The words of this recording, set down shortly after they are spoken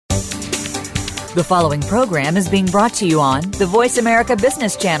The following program is being brought to you on the Voice America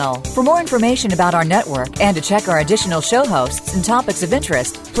Business Channel. For more information about our network and to check our additional show hosts and topics of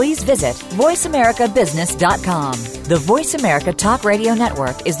interest, please visit voiceamericabusiness.com. The Voice America Talk Radio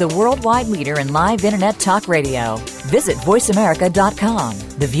Network is the worldwide leader in live Internet talk radio. Visit voiceamerica.com.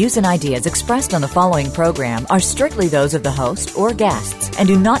 The views and ideas expressed on the following program are strictly those of the host or guests and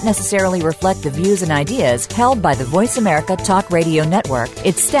do not necessarily reflect the views and ideas held by the Voice America Talk Radio Network,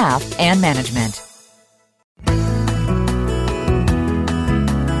 its staff, and management.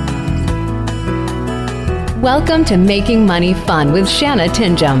 Welcome to Making Money Fun with Shanna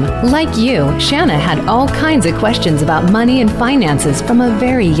Tinjum. Like you, Shanna had all kinds of questions about money and finances from a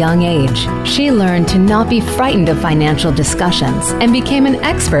very young age. She learned to not be frightened of financial discussions and became an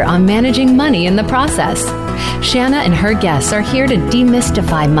expert on managing money in the process. Shanna and her guests are here to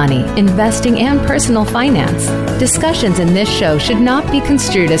demystify money, investing, and personal finance. Discussions in this show should not be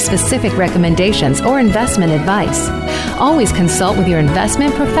construed as specific recommendations or investment advice. Always consult with your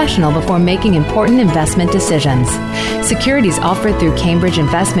investment professional before making important investment decisions. Securities offered through Cambridge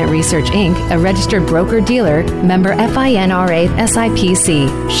Investment Research, Inc., a registered broker-dealer, member FINRA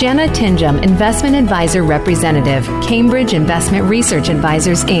SIPC. Shanna Tinjum, Investment Advisor Representative, Cambridge Investment Research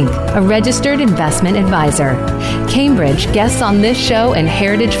Advisors, Inc., a registered investment advisor. Cambridge, guests on this show, and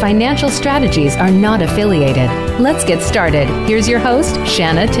Heritage Financial Strategies are not affiliated. Let's get started. Here's your host,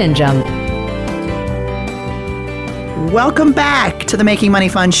 Shanna Tinjum. Welcome back to the Making Money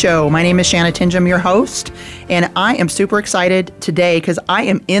Fun show. My name is Shanna Tinjum, your host, and I am super excited today because I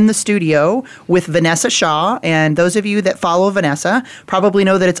am in the studio with Vanessa Shaw, and those of you that follow Vanessa probably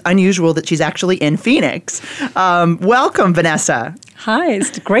know that it's unusual that she's actually in Phoenix. Welcome, Vanessa. Hi,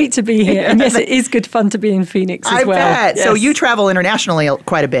 it's great to be here. And yes, it is good fun to be in Phoenix as well. I bet. Yes. So you travel internationally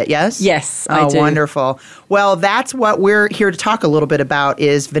quite a bit, yes? Yes, I do. Oh, wonderful. Well, that's what we're here to talk a little bit about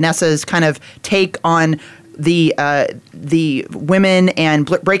is Vanessa's kind of take on the women and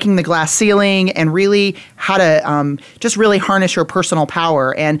breaking the glass ceiling and really how to just really harness your personal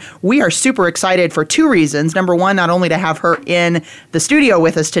power. And we are super excited for two reasons. Number one, not only to have her in the studio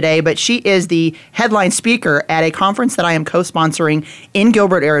with us today, but she is the headline speaker at a conference that I am co-sponsoring in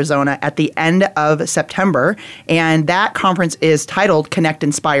Gilbert, Arizona at the end of September. And that conference is titled Connect,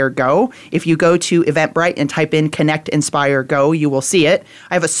 Inspire, Go. If you go to Eventbrite and type in Connect, Inspire, Go, you will see it.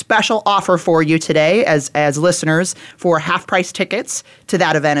 I have a special offer for you today as listeners for half-price tickets to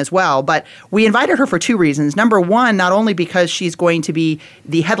that event as well. But we invited her for two reasons. Number one, not only because she's going to be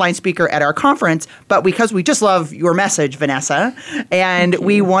the headline speaker at our conference, but because we just love your message, Vanessa. And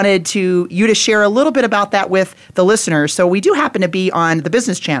we wanted you to share a little bit about that with the listeners. So we do happen to be on the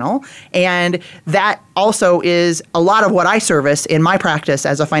Business Channel, and that also is a lot of what I service in my practice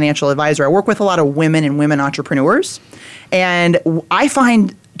as a financial advisor. I work with a lot of women and women entrepreneurs, and I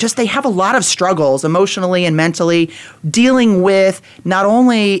find just they have a lot of struggles emotionally and mentally dealing with not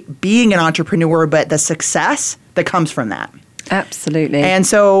only being an entrepreneur, but the success that comes from that. Absolutely. And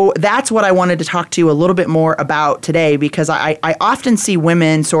so that's what I wanted to talk to you a little bit more about today, because I often see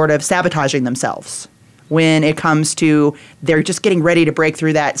women sort of sabotaging themselves when it comes to they're just getting ready to break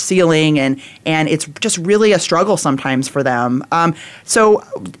through that ceiling, and it's just really a struggle sometimes for them. So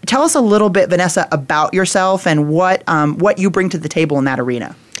tell us a little bit, Vanessa, about yourself and what you bring to the table in that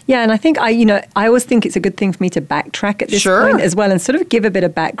arena. Yeah, and I think I always think it's a good thing for me to backtrack at this point as well and sort of give a bit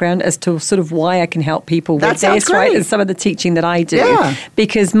of background as to sort of why I can help people with this, right? And some of the teaching that I do. Yeah.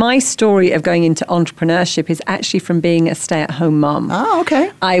 Because my story of going into entrepreneurship is actually from being a stay-at-home mom. Oh,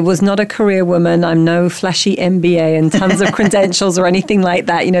 okay. I was not a career woman. I'm no flashy MBA and tons of credentials or anything like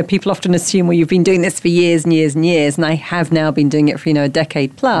that. You know, people often assume, well, you've been doing this for years and years and years, and I have now been doing it for, a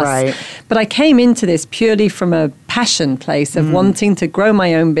decade plus. Right. But I came into this purely from a passion place of wanting to grow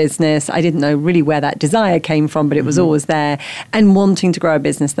my own business. I didn't know really where that desire came from, but it was always there, and wanting to grow a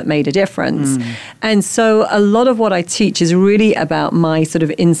business that made a difference. And so a lot of what I teach is really about my sort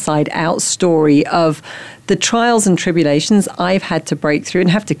of inside out story of the trials and tribulations I've had to break through and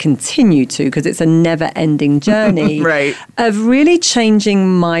have to continue to, because it's a never-ending journey, right, of really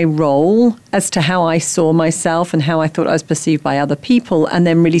changing my role as to how I saw myself and how I thought I was perceived by other people, and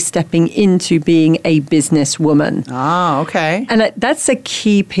then really stepping into being a businesswoman. Ah, okay. And that's a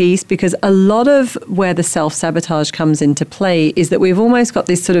key piece, because a lot of where the self-sabotage comes into play is that we've almost got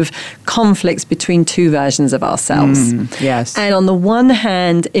this sort of conflicts between two versions of ourselves. Yes. And on the one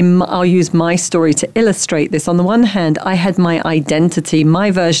hand, I'll use my story to illustrate separate this. On the one hand, I had my identity.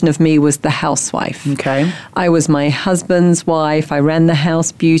 My version of me was the housewife. Okay. I was my husband's wife. I ran the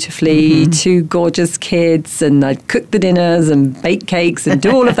house beautifully, 2 gorgeous kids, and I'd cook the dinners and bake cakes and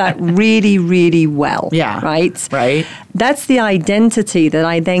do all of that really, really well. Yeah. Right? Right. That's the identity that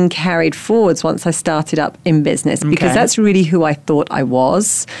I then carried forwards once I started up in business, because that's really who I thought I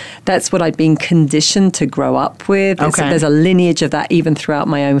was. That's what I'd been conditioned to grow up with. There's a lineage of that even throughout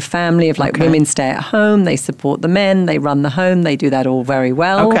my own family of like women stay at home, they support the men, they run the home, they do that all very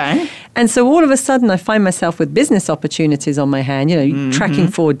well. Okay. And so all of a sudden I find myself with business opportunities on my hand, tracking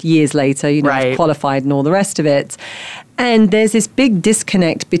forward years later, I've qualified and all the rest of it. And there's this big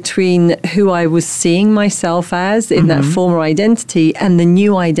disconnect between who I was seeing myself as in that former identity and the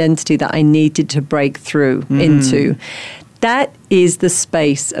new identity that I needed to break through into. That is the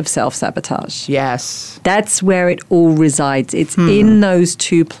space of self-sabotage. Yes. That's where it all resides. It's in those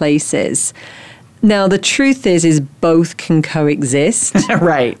two places. Now, the truth is both can coexist.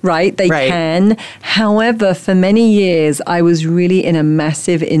 Right. Right? They can. However, for many years, I was really in a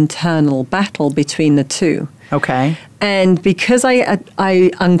massive internal battle between the two. Okay. And because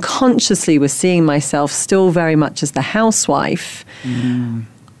I unconsciously was seeing myself still very much as the housewife,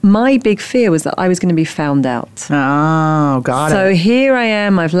 my big fear was that I was going to be found out. Oh, got it. So here I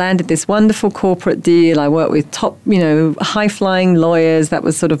am. I've landed this wonderful corporate deal. I work with top, high-flying lawyers. That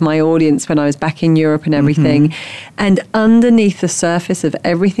was sort of my audience when I was back in Europe and everything. And underneath the surface of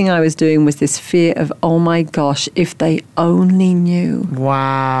everything I was doing was this fear of, oh my gosh, if they only knew.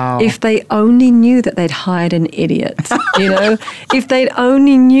 Wow. If they only knew that they'd hired an idiot, if they'd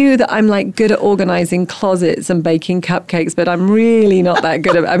only knew that I'm like good at organizing closets and baking cupcakes, but I'm really not that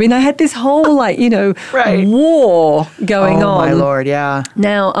good at I mean, I had this whole, war going on. Oh, my Lord, yeah.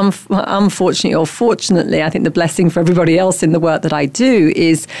 Now, unfortunately or fortunately, I think the blessing for everybody else in the work that I do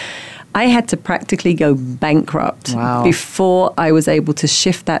is I had to practically go bankrupt before I was able to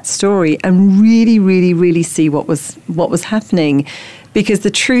shift that story and really, really, really see what was happening. Because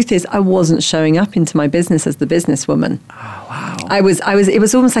the truth is, I wasn't showing up into my business as the businesswoman. Oh, wow. It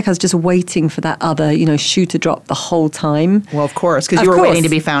was almost like I was just waiting for that other, shoe to drop the whole time. Well, of course, because you were waiting to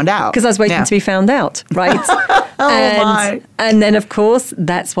be found out. Because I was waiting to be found out, right? My. And then, of course,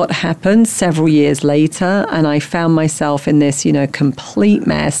 that's what happened several years later. And I found myself in this, complete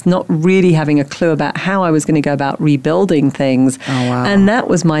mess, not really having a clue about how I was going to go about rebuilding things. Oh, wow. And that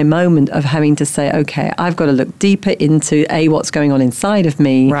was my moment of having to say, okay, I've got to look deeper into, what's going on inside of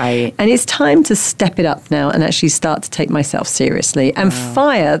me. Right. And it's time to step it up now and actually start to take myself seriously and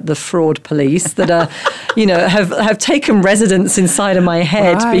fire the fraud police that are, have taken residence inside of my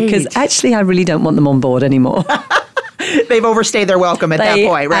head because actually I really don't want them on board anymore. They've overstayed their welcome at that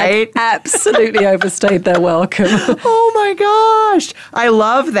point, right? Absolutely overstayed their welcome. Oh my gosh. I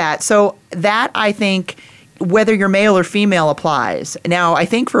love that. So that, I think, whether you're male or female applies. Now, I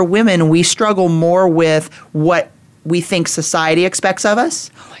think for women, we struggle more with what we think society expects of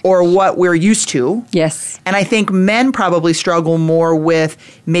us or what we're used to. Yes. And I think men probably struggle more with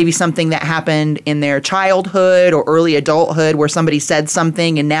maybe something that happened in their childhood or early adulthood where somebody said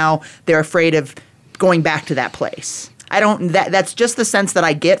something and now they're afraid of going back to that place. That's just the sense that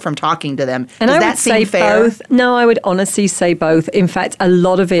I get from talking to them. And Does I that would seem say fair? both. No, I would honestly say both. In fact, a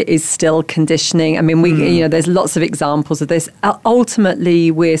lot of it is still conditioning. I mean, there's lots of examples of this.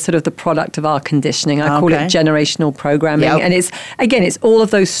 Ultimately, we're sort of the product of our conditioning. I call it generational programming. Yep. And it's all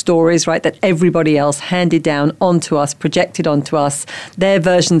of those stories, right, that everybody else handed down onto us, projected onto us, their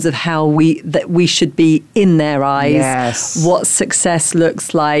versions of how we should be in their eyes. Yes. What success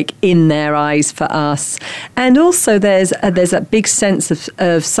looks like in their eyes for us. And also there's a big sense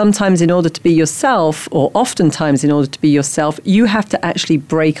of sometimes in order to be yourself, or oftentimes in order to be yourself, you have to actually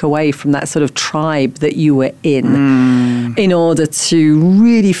break away from that sort of tribe that you were in order to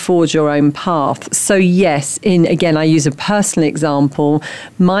really forge your own path. So yes, again, I use a personal example.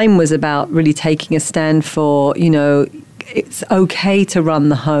 Mine was about really taking a stand for, it's okay to run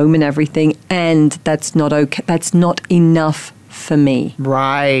the home and everything, and that's not okay. That's not enough for me.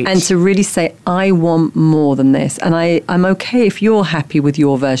 Right. And to really say, I want more than this. And I'm okay if you're happy with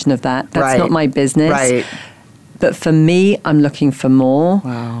your version of that. That's not my business. Right. But for me, I'm looking for more.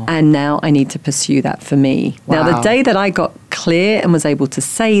 Wow. And now I need to pursue that for me. Wow. Now, the day that I got clear and was able to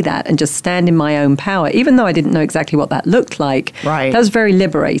say that and just stand in my own power, even though I didn't know exactly what that looked like, that was very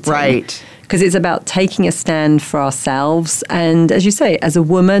liberating. Right. Because it's about taking a stand for ourselves. And as you say, as a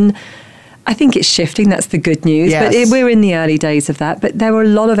woman, I think it's shifting. That's the good news. Yes. But we're in the early days of that. But there were a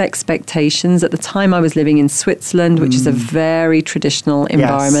lot of expectations. At the time I was living in Switzerland, which is a very traditional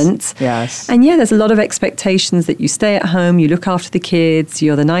environment. Yes. And yeah, there's a lot of expectations that you stay at home, you look after the kids,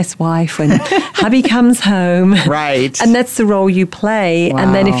 you're the nice wife when hubby comes home. Right. And that's the role you play. Wow.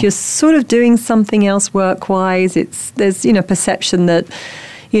 And then if you're sort of doing something else work-wise, there's perception that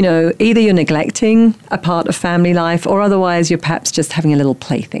either you're neglecting a part of family life or otherwise you're perhaps just having a little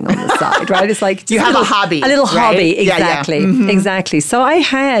plaything on the side, right? It's like you have a hobby. A little right? hobby, exactly. Yeah. Mm-hmm. Exactly. So I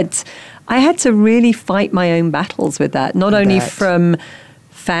had to really fight my own battles with that, not only bet. from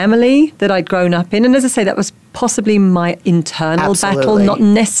family that I'd grown up in. And as I say, that was possibly my internal battle, not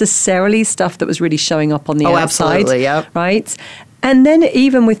necessarily stuff that was really showing up on the outside. Absolutely, yep. Right? And then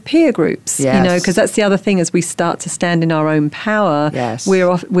even with peer groups, yes. because that's the other thing as we start to stand in our own power, yes.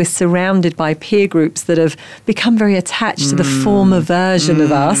 we're surrounded by peer groups that have become very attached to the former version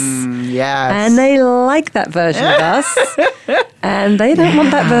of us. Yes. And they like that version of us. And they don't want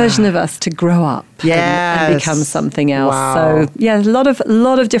that version of us to grow up and become something else. Wow. So, yeah, a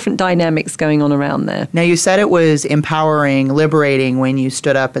lot of different dynamics going on around there. Now, you said it was empowering, liberating when you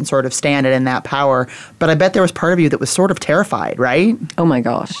stood up and sort of stand in that power, but I bet there was part of you that was sort of terrified, right? Oh, my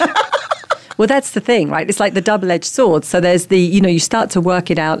gosh. Well, that's the thing, right? It's like the double-edged sword. So there's you start to work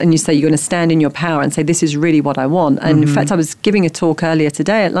it out and you say you're going to stand in your power and say, this is really what I want. And in fact, I was giving a talk earlier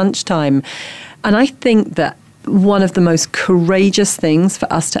today at lunchtime, and I think that one of the most courageous things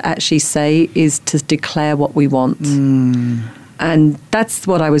for us to actually say is to declare what we want. And that's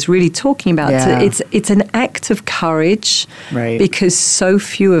what I was really talking about. Yeah. It's an act of courage, right. because so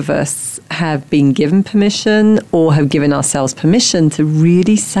few of us have been given permission or have given ourselves permission to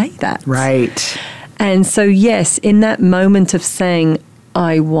really say that. Right. And so, yes, in that moment of saying,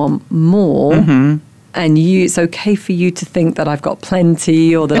 I want more, and it's okay for you to think that I've got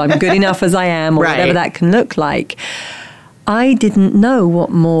plenty or that I'm good enough as I am or right. whatever that can look like. I didn't know what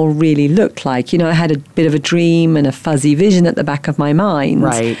more really looked like. I had a bit of a dream and a fuzzy vision at the back of my mind.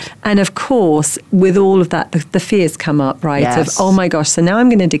 Right. And of course, with all of that, the fears come up, right? Yes. Of, oh my gosh, so now I'm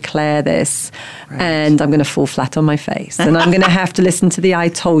going to declare this and I'm going to fall flat on my face. And I'm going to have to listen to the I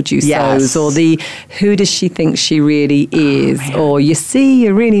told you yes. so's or the who does she think she really is? Or you see,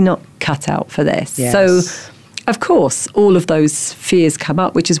 you're really not cut out for this. Yes. So, of course, all of those fears come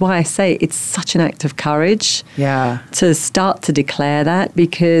up, which is why I say it's such an act of courage to start to declare that,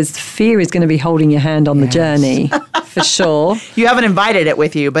 because fear is going to be holding your hand on the journey, for sure. You haven't invited it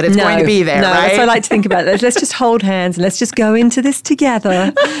with you, but it's going to be there, right? right? So I like to think about it. Let's just hold hands and let's just go into this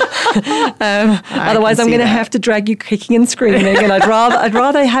together. Otherwise, I'm going to have to drag you kicking and screaming, and I'd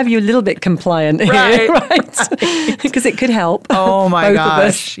rather have you a little bit compliant here, right? Because it could help. Oh my both gosh! of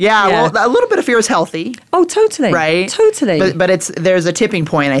us. Yeah, well, a little bit of fear is healthy. Oh, totally. Right? Totally. But there's a tipping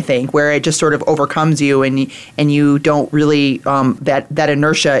point, I think, where it just sort of overcomes you, and you don't really that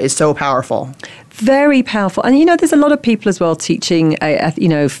inertia is so powerful. Very powerful. And, there's a lot of people as well teaching,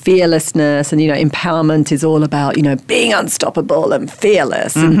 fearlessness and, empowerment is all about, being unstoppable and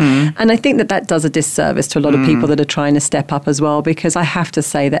fearless. And I think that does a disservice to a lot of people that are trying to step up as well, because I have to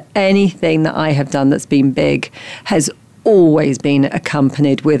say that anything that I have done that's been big has always been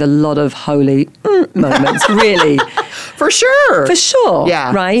accompanied with a lot of holy moments, really. For sure. For sure.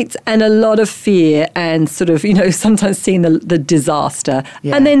 Yeah. Right? And a lot of fear and sort of, sometimes seeing the disaster.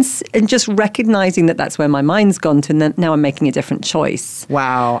 Yeah. And then and just recognizing that that's where my mind's gone to, and then now I'm making a different choice.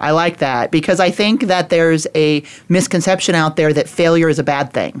 Wow. I like that, because I think that there's a misconception out there that failure is a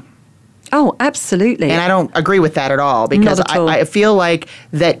bad thing. Oh, absolutely. And I don't agree with that at all, because Not at all. I feel like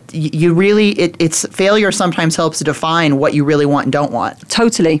that you really, it's failure sometimes helps to define what you really want and don't want.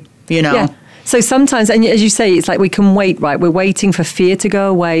 Totally. Yeah. So sometimes, and as you say, it's like we can wait, right? We're waiting for fear to go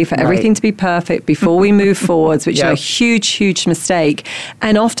away, for everything to be perfect before we move forwards, which is a huge, huge mistake.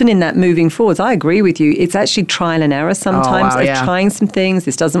 And often in that moving forwards, I agree with you, it's actually trial and error sometimes of trying some things.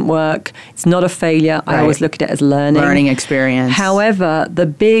 This doesn't work. It's not a failure. Right. I always look at it as learning. Learning experience. However, the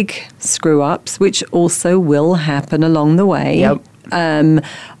big screw-ups, which also will happen along the way,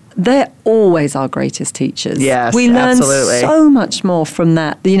 they're always our greatest teachers. Yes, we learn absolutely. so much more from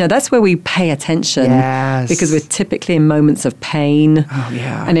that. That's where we pay attention. Yes. Because we're typically in moments of pain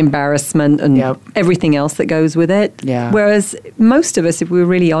and embarrassment and everything else that goes with it. Yeah. Whereas most of us, if we're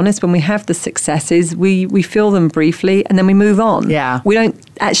really honest, when we have the successes, we feel them briefly and then we move on. Yeah. We don't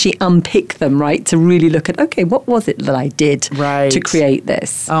actually unpick them, right, to really look at, okay, what was it that I did to create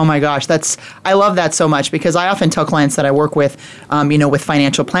this? Oh my gosh, I love that so much, because I often tell clients that I work with, with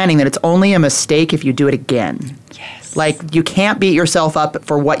financial planning, planning that it's only a mistake if you do it again. Yes. Like, you can't beat yourself up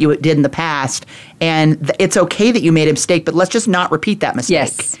for what you did in the past, and it's okay that you made a mistake, but let's just not repeat that mistake.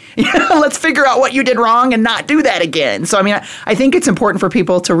 Yes. Let's figure out what you did wrong and not do that again. So, I mean, I think it's important for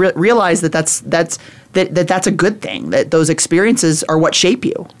people to realize that that's a good thing, that those experiences are what shape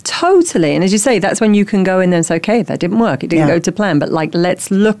you. Totally. And as you say, that's when you can go in there and say, okay, that didn't work. It didn't go to plan. But like, let's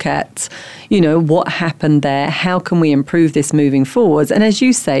look at, what happened there. How can we improve this moving forwards? And as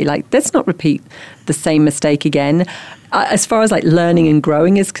you say, like, let's not repeat the same mistake again. As far as like learning and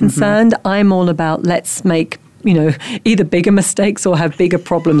growing is concerned, I'm all about let's make either bigger mistakes or have bigger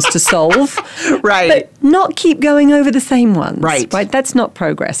problems to solve. Right. But not keep going over the same ones. Right. That's not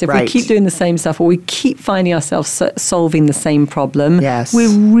progress. If right. we keep doing the same stuff or we keep finding ourselves solving the same problem, yes.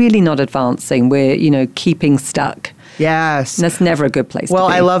 we're really not advancing. We're, keeping stuck. Yes. And that's never a good place to be. Well,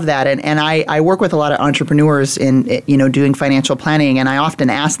 I love that. And I work with a lot of entrepreneurs in, doing financial planning. And I often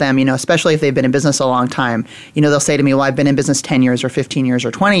ask them, especially if they've been in business a long time, they'll say to me, well, I've been in business 10 years or 15 years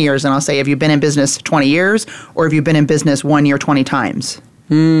or 20 years. And I'll say, have you been in business 20 years or have you been in business 1 year 20 times?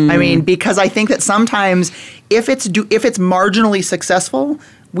 I mean, because I think that sometimes if it's marginally successful,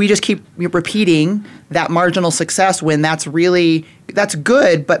 we just keep repeating that marginal success when that's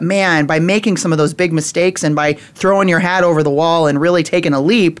good. But man, by making some of those big mistakes and by throwing your hat over the wall and really taking a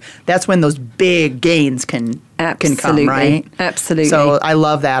leap, that's when those big gains can come, right? Absolutely. So I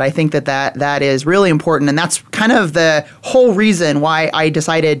love that. I think that is really important. And that's kind of the whole reason why I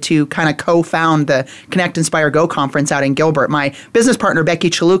decided to kind of co-found the Connect, Inspire, Go conference out in Gilbert. My business partner, Becky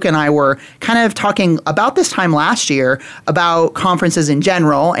Chaluka, and I were kind of talking about this time last year about conferences in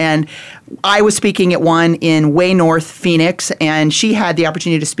general. And I was speaking at one in way north Phoenix, and she had the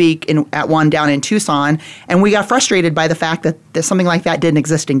opportunity to speak at one down in Tucson. And we got frustrated by the fact that something like that didn't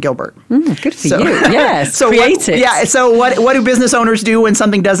exist in Gilbert. Good for you. Yes. So what do business owners do when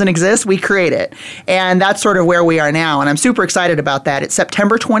something doesn't exist? We create it. And that's sort of where we are now. And I'm super excited about that. It's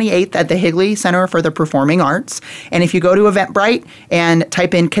September 28th at the Higley Center for the Performing Arts. And if you go to Eventbrite and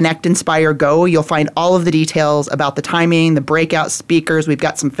type in Connect, Inspire, Go, you'll find all of the details about the timing, the breakout speakers. We've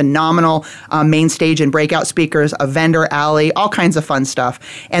got some phenomenal main stage and breakout speakers, a vendor alley, all kinds of fun stuff.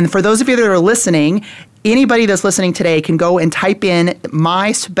 And for those of you that are listening, anybody that's listening today can go and type in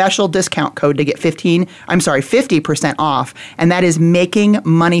my special discount code to get 50% off, and that is Making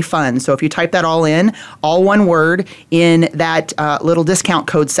Money Fun. So if you type that all one word, in that little discount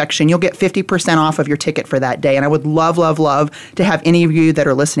code section, you'll get 50% off of your ticket for that day. And I would love, love, love to have any of you that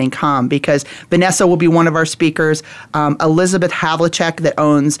are listening come, because Vanessa will be one of our speakers. Elizabeth Havlicek, that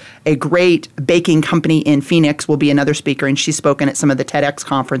owns a great baking company in Phoenix, will be another speaker, and she's spoken at some of the TEDx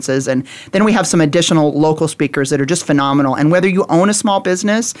conferences. And then we have some additional local speakers that are just phenomenal. And whether you own a small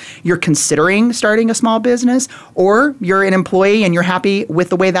business, you're considering starting a small business, or you're an employee and you're happy with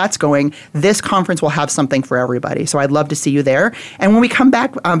the way that's going, this conference will have something for everybody. So I'd love to see you there. And when we come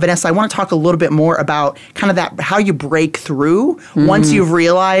back, Vanessa, I want to talk a little bit more about kind of that, how you break through once you've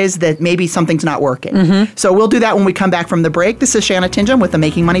realized that maybe something's not working. So we'll do that when we come back from the break. This is Shanna Tinjum with the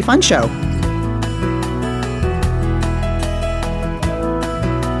Making Money Fun Show.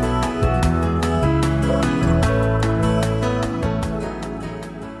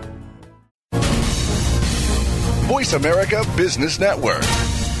 Voice America Business Network,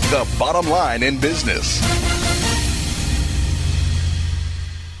 the bottom line in business.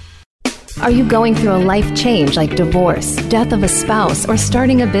 Are you going through a life change like divorce, death of a spouse, or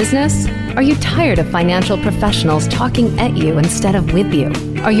starting a business? Are you tired of financial professionals talking at you instead of with you?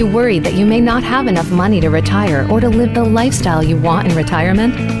 Are you worried that you may not have enough money to retire or to live the lifestyle you want in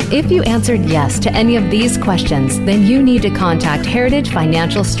retirement? If you answered yes to any of these questions, then you need to contact Heritage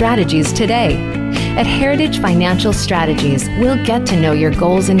Financial Strategies today. At Heritage Financial Strategies, we'll get to know your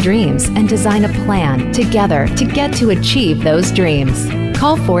goals and dreams and design a plan together to get to achieve those dreams.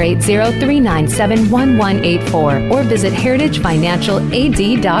 Call 480-397-1184 or visit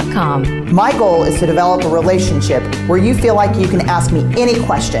heritagefinancialad.com. My goal is to develop a relationship where you feel like you can ask me any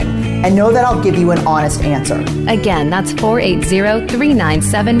question and know that I'll give you an honest answer. Again, that's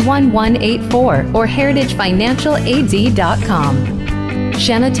 480-397-1184 or heritagefinancialad.com.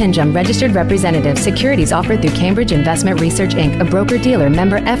 Shanna Tinjum, Registered Representative. Securities offered through Cambridge Investment Research, Inc., a broker-dealer,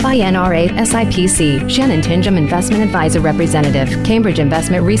 member FINRA SIPC. Shannon Tinjum, Investment Advisor Representative. Cambridge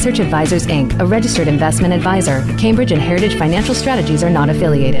Investment Research Advisors, Inc., a registered investment advisor. Cambridge and Heritage Financial Strategies are not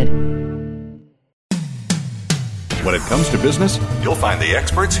affiliated. When it comes to business, you'll find the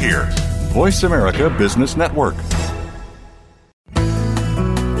experts here. Voice America Business Network.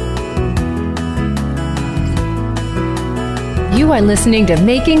 You are listening to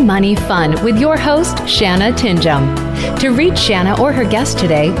Making Money Fun with your host, Shanna Tinjum. To reach Shanna or her guest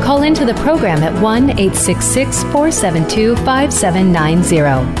today, call into the program at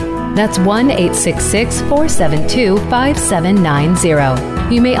 1-866-472-5790. That's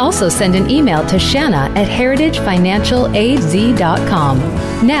 1-866-472-5790. You may also send an email to shanna@heritagefinancialaz.com.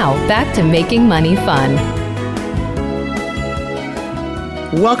 Now, back to Making Money Fun.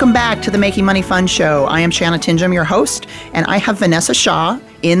 Welcome back to the Making Money Fun show. I am Shanna Tinjum, your host, and I have Vanessa Shaw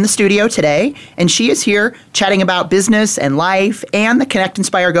in the studio today, and she is here chatting about business and life and the Connect,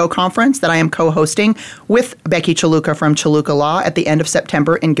 Inspire, Go conference that I am co-hosting with Becky Chaluka from Chaluka Law at the end of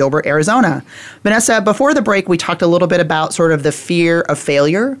September in Gilbert, Arizona. Vanessa, before the break, we talked a little bit about sort of the fear of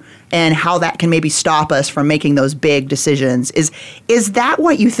failure and how that can maybe stop us from making those big decisions. Is that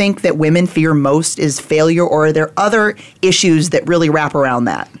what you think that women fear most, is failure, or are there other issues that really wrap around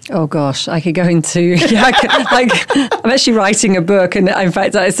that? Oh gosh, I could go into, I'm actually writing a book, and in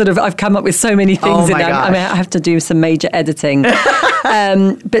fact, I've come up with so many things in there. I have to do some major editing.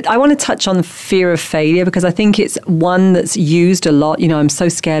 But I want to touch on fear of failure, because I think it's one that's used a lot. You know, I'm so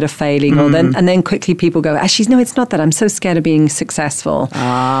scared of failing, and then quickly people go, actually, no, it's not that. I'm so scared of being successful.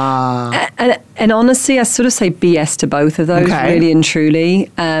 And honestly, I sort of say BS to both of those, really and truly,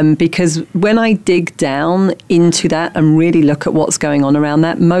 because when I dig down into that and really look at what's going on around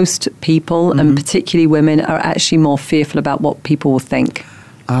that, most people, and particularly women, are actually more fearful about what people will think.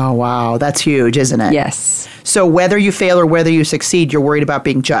 Oh, wow. That's huge, isn't it? Yes. So whether you fail or whether you succeed, you're worried about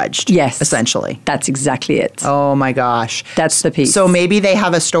being judged. Yes. Essentially. That's exactly it. Oh, my gosh. That's the piece. So maybe they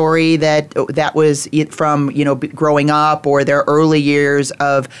have a story that was from, growing up or their early years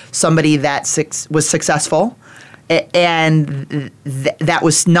of somebody that was successful. And that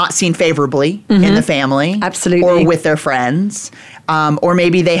was not seen favorably in the family. Absolutely. Or with their friends. Or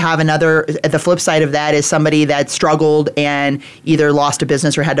maybe they have the flip side of that is somebody that struggled and either lost a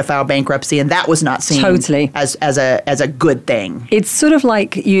business or had to file bankruptcy, and that was not seen as a good thing. It's sort of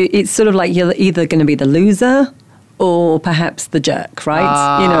like you're either going to be the loser or perhaps the jerk,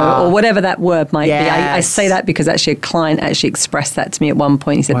 right? Or whatever that word might be. I say that because actually a client actually expressed that to me at one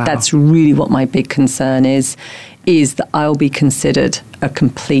point. He said, that's really what my big concern is that I'll be considered a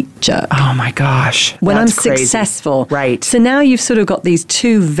complete jerk. Oh my gosh. When I'm crazy. successful. Right. So now you've sort of got these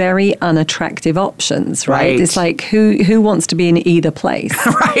two very unattractive options, right? It's like who wants to be in either place?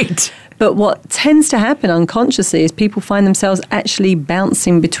 Right. But what tends to happen unconsciously is people find themselves actually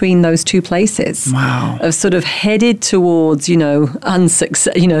bouncing between those two places. Wow. Of sort of headed towards,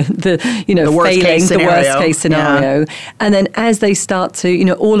 unsuccess, the worst case scenario. Yeah. And then as they start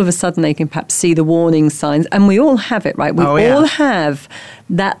to, all of a sudden they can perhaps see the warning signs. And we all have it, right? We all have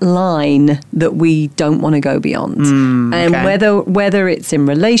that line that we don't want to go beyond. And whether it's in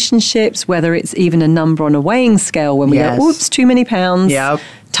relationships, whether it's even a number on a weighing scale when we go, oops, too many pounds. Yep.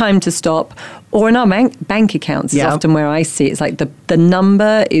 Time to stop. Or in our bank accounts is often where I see it. It's like the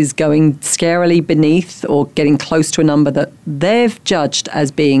number is going scarily beneath or getting close to a number that they've judged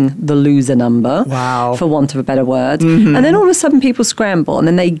as being the loser number, for want of a better word. And then all of a sudden people scramble and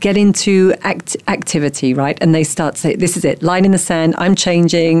then they get into activity, right? And they start to say, this is it, line in the sand, I'm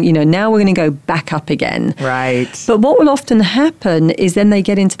changing, now we're going to go back up again. Right. But what will often happen is then they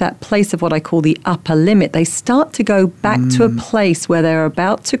get into that place of what I call the upper limit. They start to go back to a place where they're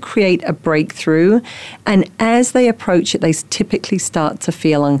about to create a breakthrough. And as they approach it, they typically start to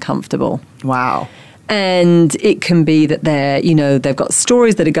feel uncomfortable. Wow. And it can be that they've got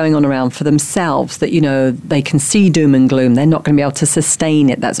stories that are going on around for themselves that, they can see doom and gloom. They're not going to be able to sustain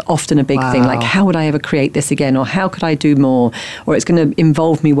it. That's often a big thing. Like, how would I ever create this again? Or how could I do more? Or it's going to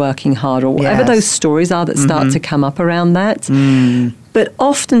involve me working hard, or whatever those stories are that start to come up around that. But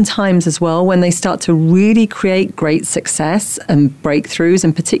oftentimes as well, when they start to really create great success and breakthroughs,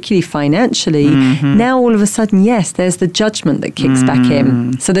 and particularly financially, now all of a sudden, there's the judgment that kicks back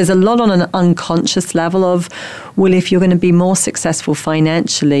in. So there's a lot on an unconscious level of, well, if you're going to be more successful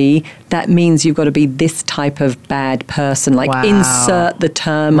financially, that means you've got to be this type of bad person, like insert the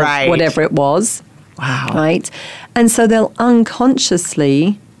term of whatever it was. Wow. Right? And so they'll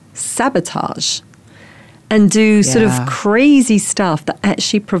unconsciously sabotage and do sort of crazy stuff that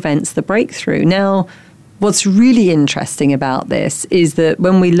actually prevents the breakthrough. Now, what's really interesting about this is that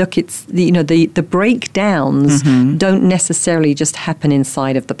when we look at the breakdowns don't necessarily just happen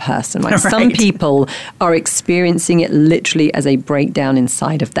inside of the person. Right? Some people are experiencing it literally as a breakdown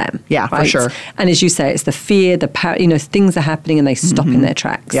inside of them. Yeah, for sure. And as you say, it's the fear, the power, things are happening and they stop in their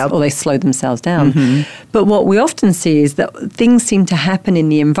tracks or they slow themselves down. But what we often see is that things seem to happen in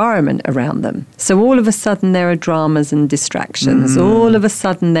the environment around them. So all of a sudden there are dramas and distractions. All of a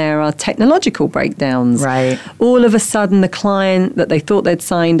sudden there are technological breakdowns. Right. All of a sudden, the client that they thought they'd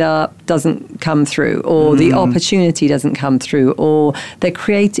signed up doesn't come through, or the opportunity doesn't come through, or they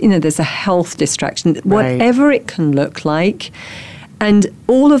create, there's a health distraction, whatever it can look like. And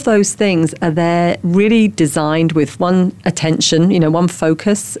all of those things are there really designed with one attention, one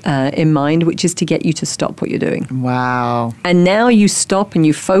focus in mind, which is to get you to stop what you're doing. Wow. And now you stop and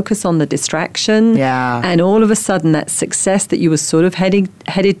you focus on the distraction. Yeah. And all of a sudden that success that you were sort of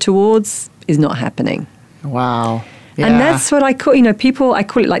headed towards is not happening. Wow. Yeah. And that's what I call, I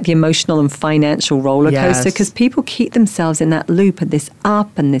call it like the emotional and financial roller coaster, because people keep themselves in that loop of this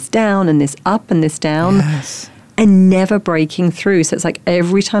up and this down and this up and this down. Yes. And never breaking through. So it's like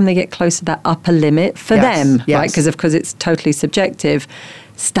every time they get close to that upper limit for them, right? Because of course it's totally subjective,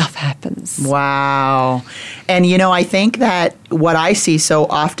 stuff happens. Wow. And, I think that what I see so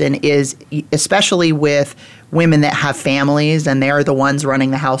often is, especially with women that have families and they're the ones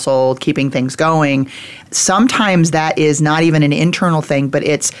running the household, keeping things going, sometimes that is not even an internal thing, but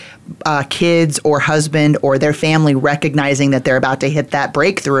it's kids or husband or their family recognizing that they're about to hit that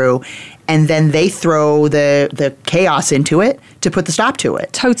breakthrough, and then they throw the chaos into it to put the stop to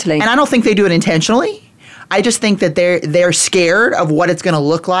it. Totally. And I don't think they do it intentionally. I just think that they're scared of what it's going to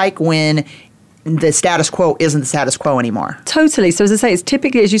look like when the status quo isn't the status quo anymore. Totally. So as I say, it's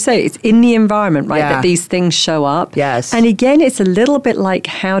typically, as you say, it's in the environment, right, that these things show up. Yes. And again, it's a little bit like,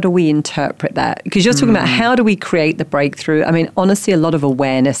 how do we interpret that? Because you're talking about how do we create the breakthrough? I mean, honestly, a lot of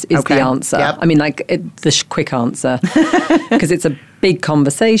awareness is the answer. Yep. I mean, the quick answer, because it's a big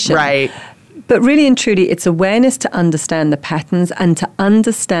conversation. Right. But really and truly, it's awareness to understand the patterns and to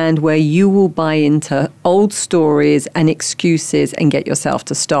understand where you will buy into old stories and excuses and get yourself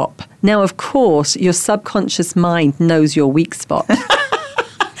to stop. Now, of course, your subconscious mind knows your weak spot.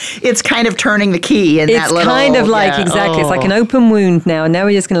 It's kind of turning the key in that little... It's kind of like, exactly, it's like an open wound now. And now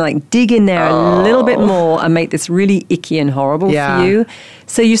we're just going to dig in there a little bit more and make this really icky and horrible for you.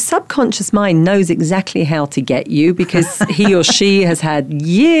 So your subconscious mind knows exactly how to get you because he or she has had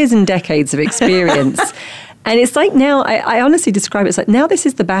years and decades of experience. And it's like now, I honestly describe it, it's like now this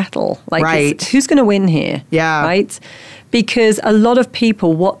is the battle. Like, who's going to win here? Yeah. Right? Because a lot of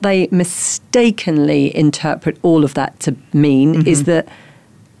people, what they mistakenly interpret all of that to mean is that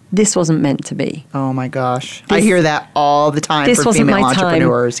this wasn't meant to be. Oh my gosh. I hear that all the time for female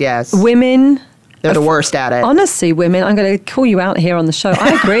entrepreneurs. Yes. Women... They're the worst at it. Honestly, women, I'm going to call you out here on the show.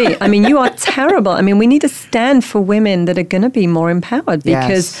 I agree. I mean, you are terrible. I mean, we need to stand for women that are going to be more empowered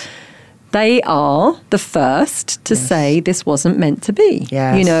because they are the first to say this wasn't meant to be.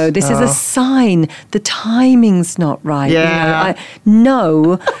 Yes. This is a sign. The timing's not right. Yeah.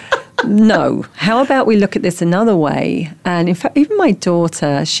 No. How about we look at this another way? And in fact, even my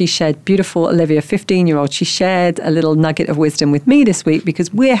daughter, she shared, beautiful Olivia, 15-year-old, she shared a little nugget of wisdom with me this week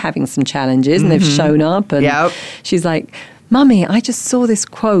because we're having some challenges and they've shown up. And she's like, Mummy, I just saw this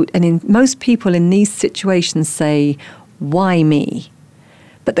quote. And most people in these situations say, why me?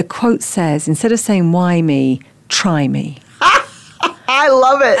 But the quote says, instead of saying, why me, try me. I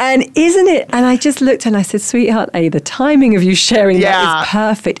love it. And isn't it? And I just looked and I said, sweetheart, the timing of you sharing that is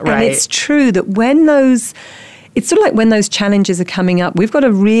perfect. Right. And it's true that it's sort of like when those challenges are coming up, we've got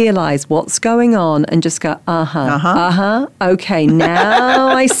to realize what's going on and just go, okay, now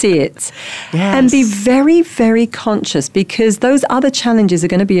I see it. Yes. And be very, very conscious because those other challenges are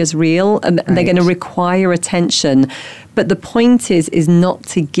going to be as real and they're going to require attention. But the point is not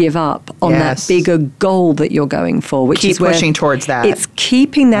to give up on that bigger goal that you're going for, which Keep is where pushing towards that. It's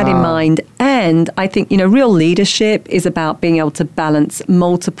keeping that in mind. And I think, real leadership is about being able to balance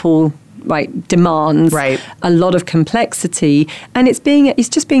multiple demands, a lot of complexity, and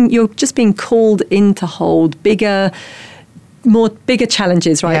you're just being called in to hold bigger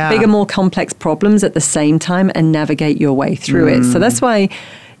challenges, bigger, more complex problems at the same time and navigate your way through it. So that's why,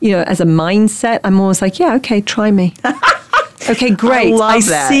 as a mindset, I'm always like, okay, try me. Okay, great. I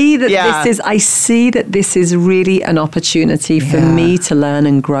see that this is really an opportunity for me to learn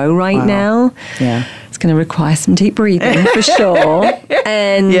and grow right now. Yeah. It's going to require some deep breathing for sure.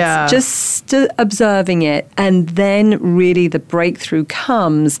 And just observing it. And then really the breakthrough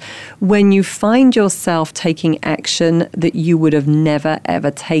comes when you find yourself taking action that you would have never, ever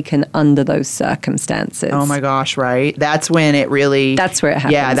taken under those circumstances. Oh my gosh, right? That's when it really... That's where it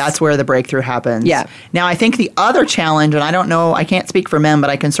happens. Yeah, that's where the breakthrough happens. Yeah. Now, I think the other challenge, and I don't know, I can't speak for men, but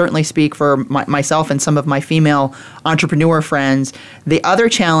I can certainly speak for myself and some of my female entrepreneur friends. The other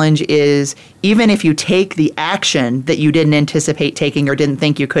challenge is even if you take the action that you didn't anticipate taking or didn't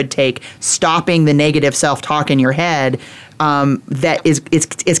think you could take, stopping the negative self-talk in your head, that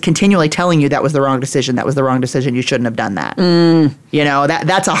is continually telling you that was the wrong decision. That was the wrong decision. You shouldn't have done that. You know,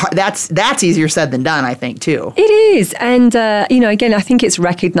 that's easier said than done, I think, too. It is. And, again, I think it's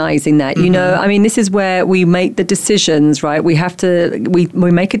recognizing that, I mean, this is where we make the decisions, right? We have to, we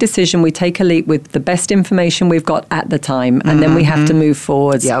make a decision, we take a leap with the best information we've got at the time, and then we have to move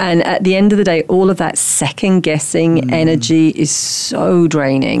forwards. Yep. And at the end of the day, all of that second guessing energy is so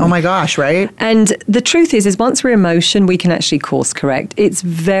draining. Oh my gosh, right? And the truth is once we're in motion, we can actually course correct. It's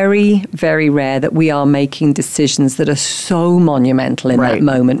very, very rare that we are making decisions that are so monumental in that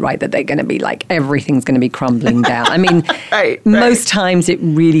moment, right, that they're going to be like everything's going to be crumbling down. I mean, most times it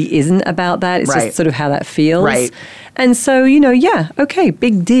really isn't about that. It's just sort of how that feels. Right. And so,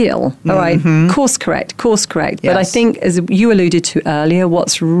 big deal. All right, course correct. Yes. But I think, as you alluded to earlier,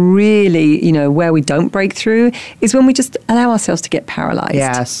 what's really, where we don't break through is when we just allow ourselves to get paralyzed.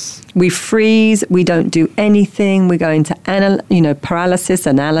 Yes. We freeze, we don't do anything, we go into paralysis,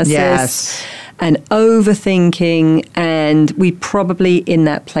 analysis, and overthinking, and we probably in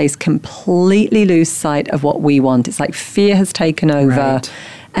that place completely lose sight of what we want. It's like fear has taken over. Right.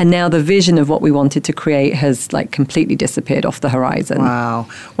 And now the vision of what we wanted to create has like completely disappeared off the horizon. Wow.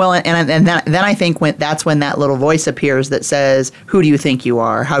 Well, and then I think that's when that little voice appears that says, "Who do you think you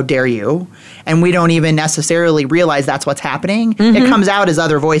are? How dare you?" And we don't even necessarily realize that's what's happening. It comes out as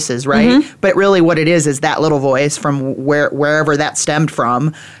other voices, right? But really, what it is that little voice from wherever that stemmed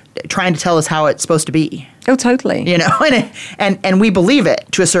from, trying to tell us how it's supposed to be. Oh, totally. And we believe it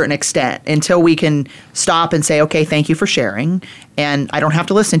to a certain extent until we can stop and say, okay, thank you for sharing, and I don't have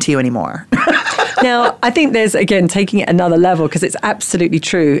to listen to you anymore. Now, I think there's, again, taking it another level, because it's absolutely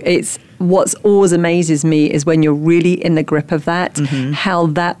true. It's what's always amazes me is when you're really in the grip of that, how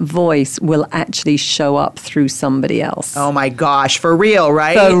that voice will actually show up through somebody else. Oh my gosh, for real,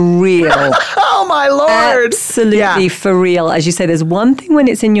 right? For real. Oh my Lord. Absolutely for real. As you say, there's one thing when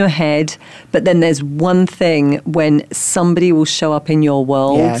it's in your head, but then there's one thing when somebody will show up in your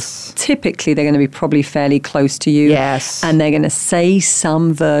world. Yes. Typically, they're going to be probably fairly close to you. Yes. And they're going to say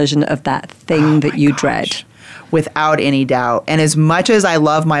some version of that thing that you dread. Without any doubt. And as much as I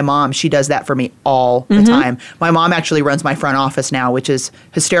love my mom, she does that for me all the time. My mom actually runs my front office now, which is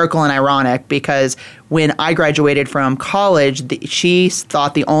hysterical and ironic because when I graduated from college, she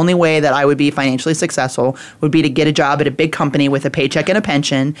thought the only way that I would be financially successful would be to get a job at a big company with a paycheck and a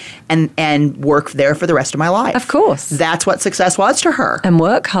pension and work there for the rest of my life. Of course. That's what success was to her. And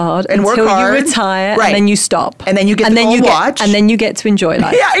work hard until you retire, and then you stop. And then you get to watch. And then you get to enjoy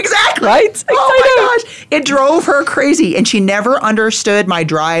life. Yeah, exactly. Right? Oh my gosh. It drove her crazy. And she never understood my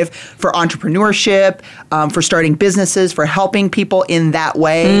drive for entrepreneurship, for starting businesses, for helping people in that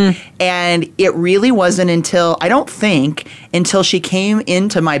way. And it really wasn't until she came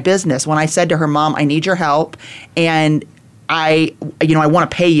into my business when I said to her, "Mom, I need your help. And I want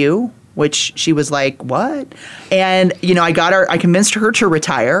to pay you." Which she was like, "What?" And, I convinced her to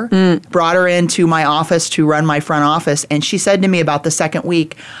retire, brought her into my office to run my front office. And she said to me about the second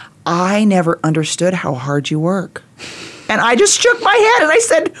week, "I never understood how hard you work." And I just shook my head and I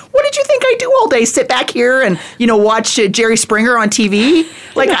said, "What did you think I do all day? Sit back here and, watch Jerry Springer on TV?"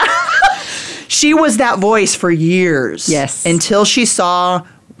 Like, she was that voice for years. Yes. Until she saw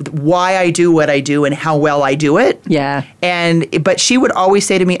why I do what I do and how well I do it. Yeah. But she would always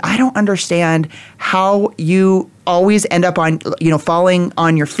say to me, "I don't understand how you always end up on, falling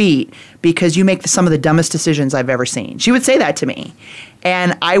on your feet because you make some of the dumbest decisions I've ever seen." She would say that to me.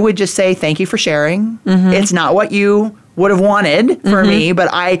 And I would just say, "Thank you for sharing. It's not what you would have wanted for me, but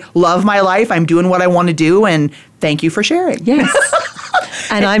I love my life. I'm doing what I want to do, and thank you for sharing." Yes.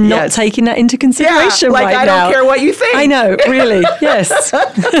 And I'm not taking that into consideration right now. I don't care what you think. I know, really, yes.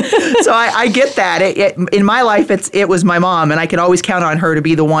 So I get that. In my life, it was my mom, and I could always count on her to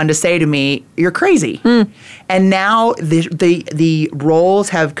be the one to say to me, "You're crazy." And now the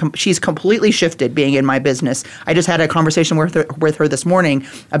roles she's completely shifted being in my business. I just had a conversation with her this morning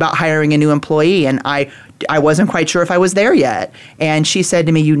about hiring a new employee, and I wasn't quite sure if I was there yet. And she said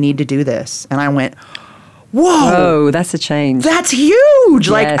to me, "You need to do this." And I went, "Whoa, that's a change. That's huge."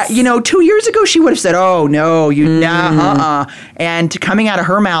 Yes. Like, 2 years ago, she would have said, "Oh, no, and coming out of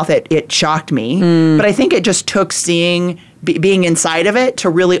her mouth, it shocked me. But I think it just took being inside of it to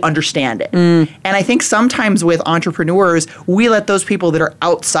really understand it. And I think sometimes with entrepreneurs, we let those people that are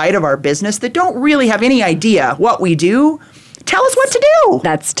outside of our business that don't really have any idea what we do tell us what to do.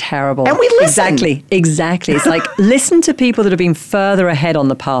 That's terrible. And we listen. Exactly. It's like, listen to people that have been further ahead on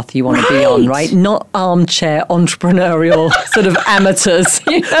the path you want to be on, right? Not armchair entrepreneurial sort of amateurs.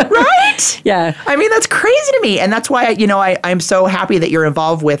 You know? Right? Yeah. I mean, that's crazy to me. And that's why, I'm so happy that you're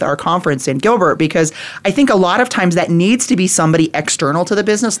involved with our conference in Gilbert, because I think a lot of times that needs to be somebody external to the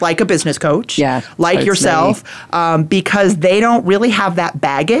business, like a business coach, like totally. yourself, because they don't really have that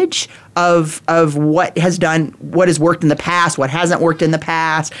baggage of what has worked in the past, what hasn't worked in the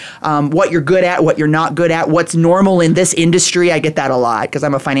past, what you're good at, what you're not good at, what's normal in this industry. I get that a lot because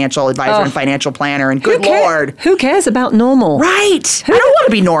I'm a financial advisor and financial planner, and good Lord. Who cares about normal? Right. I don't want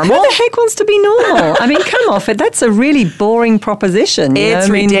to be normal. Who the heck wants to be normal? I mean, come off it. That's a really boring proproposition. It's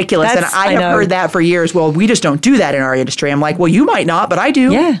ridiculous. And I have heard that for years. Well, we just don't do that in our industry. I'm like, well, you might not, but I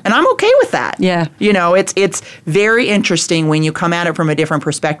do. Yeah. And I'm okay with that. Yeah. It's very interesting when you come at it from a different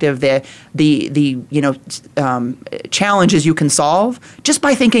perspective, the challenges you can solve just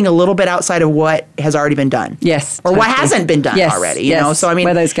by thinking a little bit outside of what has already been done. Yes. Or what hasn't been done already. You know? So I mean,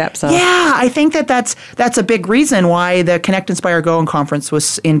 where those gaps are. Yeah, I think that's a big reason why the Connect, Inspire, Go conference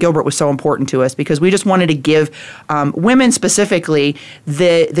was in Gilbert was so important to us, because we just wanted to give women specifically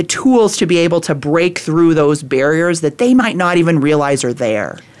the tools to be able to break through those barriers that they might not even realize are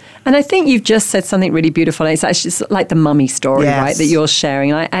there. And I think you've just said something really beautiful. It's actually like the mummy story, right, that you're sharing.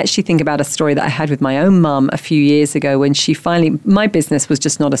 And I actually think about a story that I had with my own mum a few years ago when my business was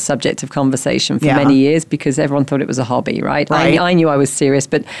just not a subject of conversation for many years because everyone thought it was a hobby, right? I knew I was serious,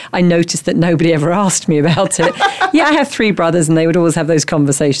 but I noticed that nobody ever asked me about it. I have 3 brothers and they would always have those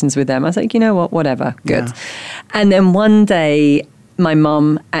conversations with them. I was like, you know what, whatever, good. Yeah. And then one day, my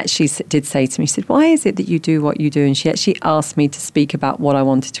mum actually did say to me, she said, why is it that you do what you do? And she actually asked me to speak about what I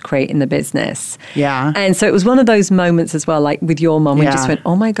wanted to create in the business. Yeah. And so it was one of those moments as well, like with your mum, when you just went,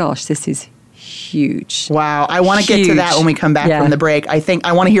 oh my gosh, this is huge. Wow. I want to get to that when we come back from the break. I think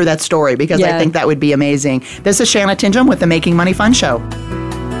I want to hear that story because I think that would be amazing. This is Shanna Tinjum with the Making Money Fun Show.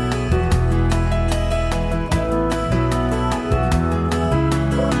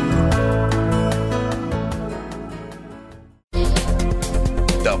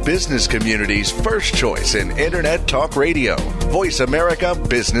 Business community's first choice in Internet Talk Radio. Voice America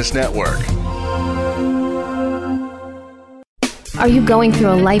Business Network. Are you going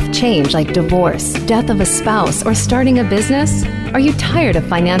through a life change like divorce, death of a spouse, or starting a business? Are you tired of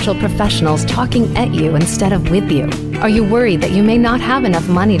financial professionals talking at you instead of with you? Are you worried that you may not have enough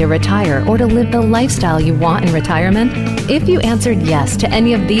money to retire or to live the lifestyle you want in retirement? If you answered yes to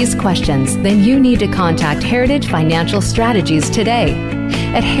any of these questions, then you need to contact Heritage Financial Strategies today.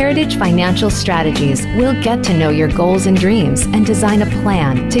 At Heritage Financial Strategies, we'll get to know your goals and dreams and design a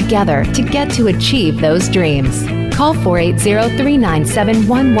plan together to get to achieve those dreams. Call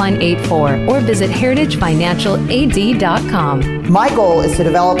 480-397-1184 or visit heritagefinancialad.com. My goal is to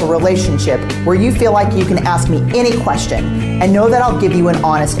develop a relationship where you feel like you can ask me any question and know that I'll give you an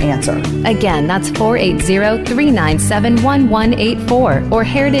honest answer. Again, that's 480-397-1184 or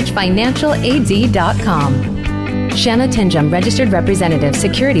heritagefinancialad.com. Shanna Tinjum, registered representative.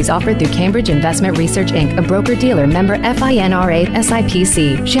 Securities offered through Cambridge Investment Research, Inc., a broker-dealer member FINRA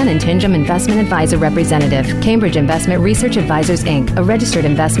SIPC. Shannon Tinjum, investment advisor representative. Cambridge Investment Research Advisors, Inc., a registered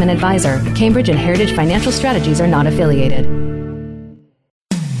investment advisor. Cambridge and Heritage Financial Strategies are not affiliated.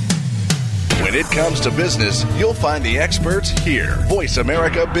 When it comes to business, you'll find the experts here. Voice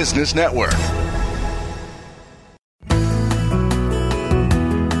America Business Network.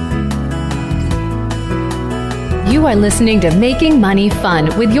 You are listening to Making Money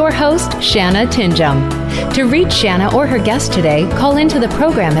Fun with your host, Shanna Tinjum. To reach Shanna or her guest today, call into the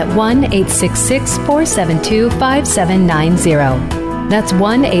program at 1-866-472-5790. That's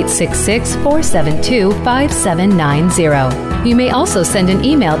 1-866-472-5790. You may also send an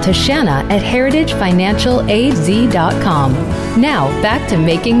email to Shanna at heritagefinancialad.com. Now, back to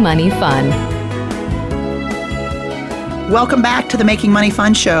Making Money Fun. Welcome back to the Making Money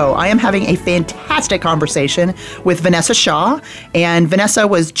Fun Show. I am having a fantastic conversation with Vanessa Shaw. And Vanessa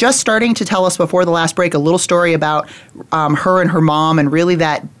was just starting to tell us before the last break a little story about her and her mom and really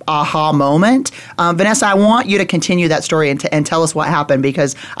that aha moment. Vanessa, I want you to continue that story and tell us what happened,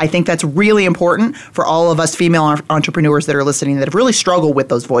 because I think that's really important for all of us female entrepreneurs that are listening that have really struggled with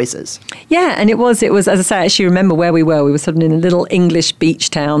those voices. Yeah, and it was, as I say, I actually remember where we were. We were sort of in a little English beach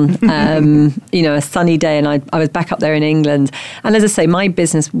town, a sunny day, and I was back up there in England. And as I say, my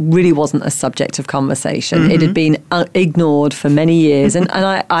business really wasn't a subject of conversation. Mm-hmm. It had been ignored for many years, and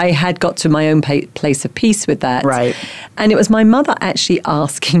I had got to my own place of peace with that. Right. And it was my mother actually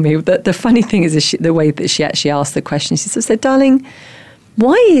asking me, the funny thing is the way that she actually asked the question. She said, darling,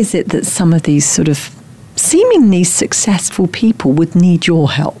 why is it that some of these sort of seemingly successful people would need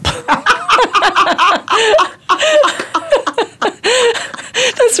your help.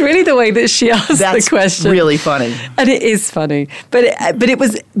 That's really the way that she asked the question. That's really funny. And it is funny. But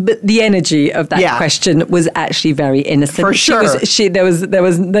the energy of that question was actually very innocent. For sure. There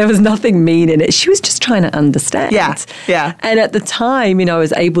was nothing mean in it. She was just trying to understand. Yeah. And at the time, I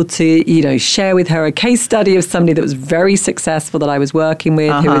was able to, share with her a case study of somebody that was very successful that I was working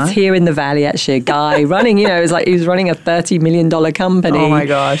with, who was here in the Valley, actually, a guy running, it was like he was running a $30 million company. Oh my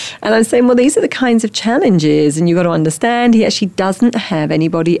gosh. And I'm saying, well, these are the kinds of challenges, and you've got to understand he actually doesn't have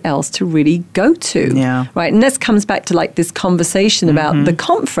anybody else to really go to. Yeah. Right. And this comes back to like this conversation about the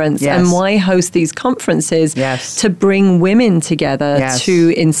conference and why host these conferences to bring women together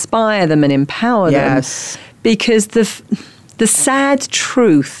to inspire them and empower them. Because the sad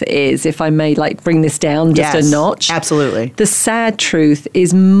truth is, if I may bring this down just a notch. Absolutely. The sad truth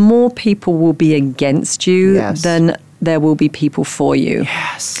is more people will be against you than there will be people for you.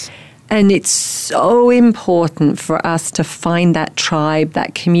 Yes. And it's so important for us to find that tribe,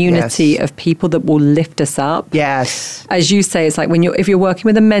 that community of people that will lift us up. Yes. As you say, it's like if you're working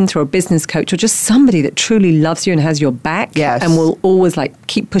with a mentor or a business coach or just somebody that truly loves you and has your back and will always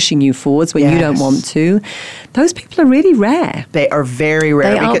keep pushing you forwards when you don't want to, those people are really rare. They are very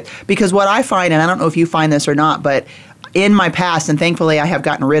rare. Because what I find, and I don't know if you find this or not, but in my past, and thankfully I have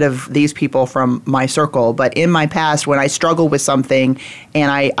gotten rid of these people from my circle, but in my past when I struggled with something and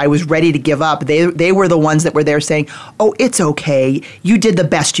I was ready to give up, they were the ones that were there saying, oh, it's okay. You did the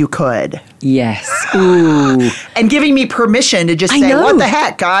best you could. Yes. Ooh. And giving me permission to just say, what the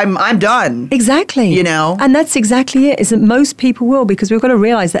heck, I'm done. Exactly. And that's exactly it, is that most people will, because we've got to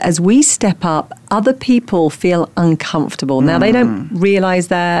realize that as we step up, other people feel uncomfortable. Now, they don't realize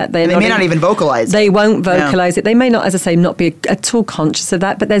that. They may not even vocalize it. They won't vocalize it. They may not, as I say, not be at all conscious of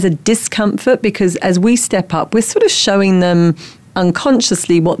that, but there's a discomfort because as we step up, we're sort of showing them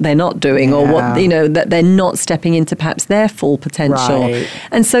unconsciously what they're not doing or what, that they're not stepping into perhaps their full potential. Right.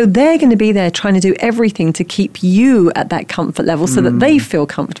 And so they're going to be there trying to do everything to keep you at that comfort level so that they feel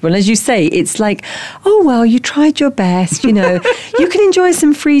comfortable. And as you say, it's like, oh, well, you tried your best, you can enjoy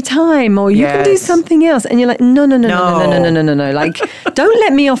some free time or you can do something else. And you're like, no. Like, don't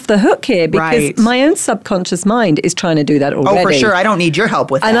let me off the hook here because my own subconscious mind is trying to do that already. Oh, for sure. I don't need your help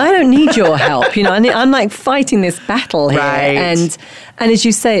with that. And I don't need your help. I'm like fighting this battle here. Right. And as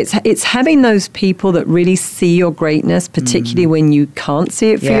you say, it's having those people that really see your greatness, particularly when you can't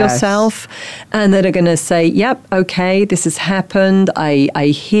see it for yourself, and that are going to say, yep, okay, this has happened. I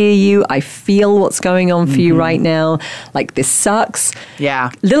hear you. I feel what's going on for you right now. Like, this sucks.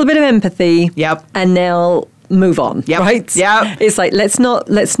 Yeah. A little bit of empathy. Yep. And now move on, right? Yeah. It's like, let's not,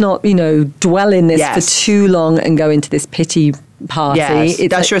 dwell in this for too long and go into this pity party. Yes.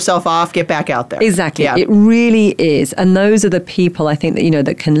 Dust yourself off, get back out there. Exactly. Yeah. It really is. And those are the people, I think, that,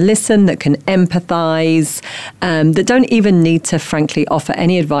 that can listen, that can empathize, that don't even need to, frankly, offer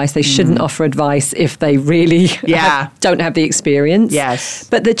any advice. They shouldn't offer advice if they really don't have the experience. Yes.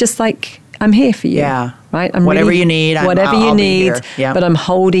 But they're just like, I'm here for you. Yeah. Right? Whatever you need, I'll be here. Yeah. But I'm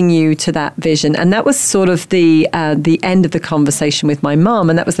holding you to that vision. And that was sort of the end of the conversation with my mom.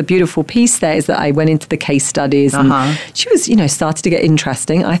 And that was the beautiful piece there, is that I went into the case studies and she was, started to get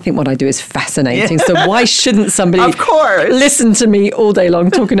interesting. I think what I do is fascinating. So why shouldn't somebody of course listen to me all day long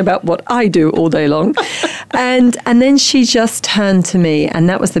talking about what I do all day long? And then she just turned to me, and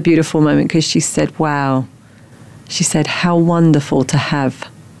that was the beautiful moment, because she said, wow. She said, how wonderful to have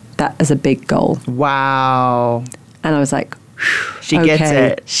that as a big goal. Wow. And I was like, she gets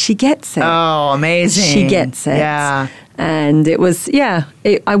it. She gets it. Oh, amazing. She gets it. Yeah. And it was,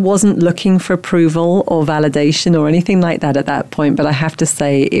 I wasn't looking for approval or validation or anything like that at that point, but I have to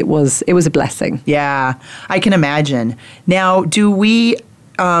say it was a blessing. Yeah, I can imagine. Now, do we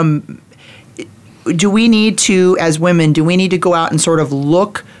need to, as women, go out and sort of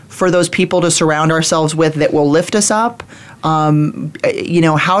look for those people to surround ourselves with that will lift us up? How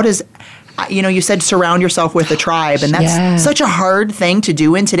does, you said surround yourself with a tribe, and that's such a hard thing to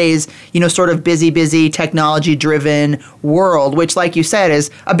do in today's, sort of busy, technology-driven world, which, like you said, is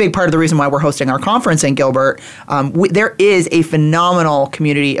a big part of the reason why we're hosting our conference in Gilbert. There is a phenomenal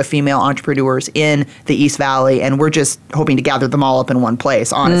community of female entrepreneurs in the East Valley, and we're just hoping to gather them all up in one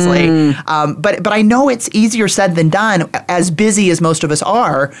place, honestly. But I know it's easier said than done, as busy as most of us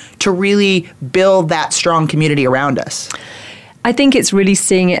are, to really build that strong community around us. I think it's really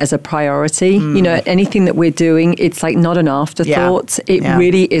seeing it as a priority. You know, anything that we're doing, it's like not an afterthought. It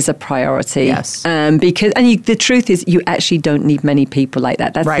really is a priority. Yes. Because the truth is, you actually don't need many people like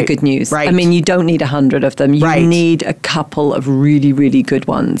that. That's the good news. Right. I mean, you don't need 100 of them. You Right. need a couple of really, really good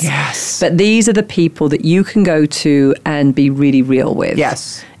ones. Yes. But these are the people that you can go to and be really real with.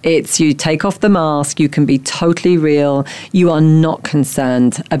 Yes. It's you take off the mask, you can be totally real. You are not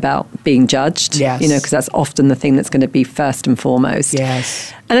concerned about being judged, Yes. you know, because that's often the thing that's going to be first and foremost.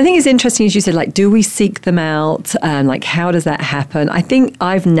 Yes. And I think it's interesting, as you said, like, do we seek them out? Like, how does that happen? I think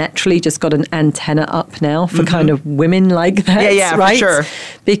I've naturally just got an antenna up now for kind of women like that. Yeah, right? for sure.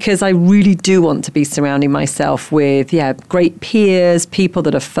 Because I really do want to be surrounding myself with, great peers, people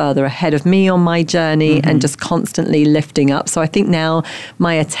that are further ahead of me on my journey and just constantly lifting up. So I think now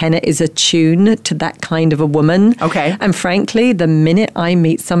my antenna is attuned to that kind of a woman. Okay. And frankly, the minute I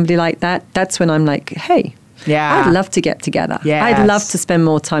meet somebody like that, that's when I'm like, hey, Yeah. I'd love to get together. Yes. I'd love to spend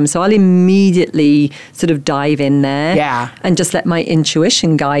more time. So I'll immediately sort of dive in there and just let my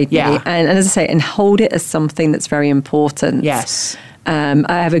intuition guide me. And as I say, and hold it as something that's very important. Yes. I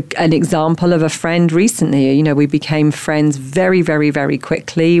have an example of a friend recently. You know, we became friends very, very, very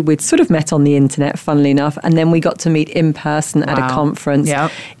quickly. We'd sort of met on the internet, funnily enough, and then we got to meet in person at a conference.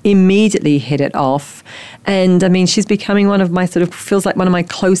 Yep. Immediately hit it off. And I mean, she's becoming one of my feels like one of my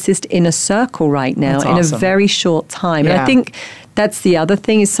closest inner circle right now. That's in awesome. a very short time. Yeah. And I think that's the other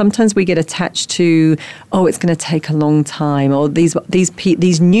thing, is sometimes we get attached to, it's going to take a long time, or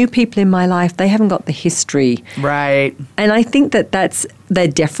these new people in my life, they haven't got the history. Right. And I think they're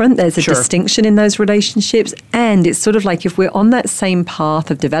different. There's a distinction in those relationships. And it's sort of like, if we're on that same path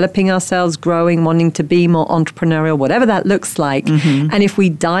of developing ourselves, growing, wanting to be more entrepreneurial, whatever that looks like, and if we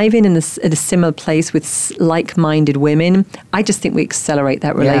dive in at a similar place with like-minded women, I just think we accelerate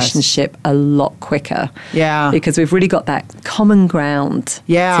that relationship a lot quicker. Yeah. Because we've really got that common ground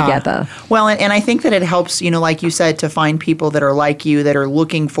together. Well, and I think that it helps, you know, like you said, to find people that are like you, that are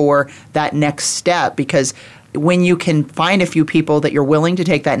looking for that next step, because when you can find a few people that you're willing to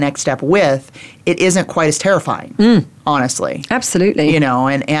take that next step with, it isn't quite as terrifying, honestly. Absolutely. You know,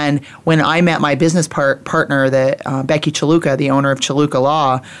 and when I met my business partner, Becky Chaluka, the owner of Chaluka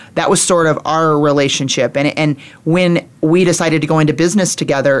Law, that was sort of our relationship. And when we decided to go into business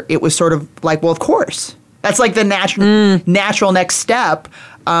together, it was sort of like, well, of course. That's like the natural next step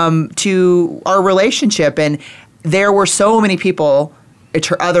to our relationship. And there were so many people,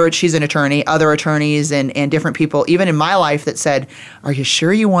 she's an attorney, other attorneys and different people, even in my life, that said, are you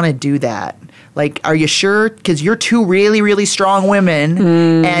sure you want to do that? Like, are you sure? Because you're two really, really strong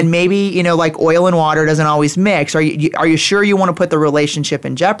women, and maybe, you know, like oil and water doesn't always mix. Are you sure you want to put the relationship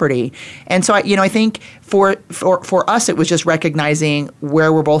in jeopardy? And so, I think for us, it was just recognizing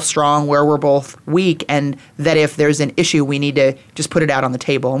where we're both strong, where we're both weak, and that if there's an issue, we need to just put it out on the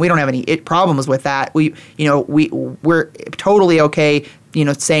table. And we don't have any problems with that. We're totally okay, you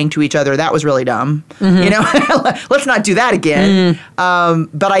know, saying to each other, that was really dumb. You know, let's not do that again.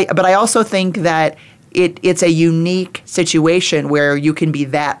 But I also think that it's a unique situation where you can be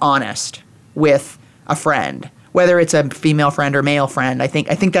that honest with a friend, whether it's a female friend or male friend. I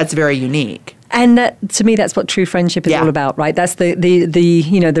think that's very unique. And that, to me, that's what true friendship is all about, right? That's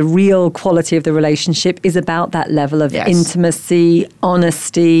the real quality of the relationship is about that level of intimacy,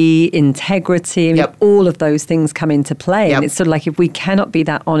 honesty, integrity. I mean, all of those things come into play. And it's sort of like, if we cannot be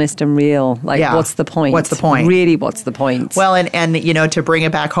that honest and real, like, what's the point? What's the point? Really, what's the point? Well, and you know, to bring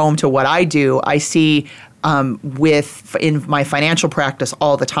it back home to what I do, I see in my financial practice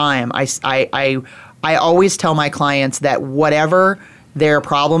all the time, I always tell my clients that whatever their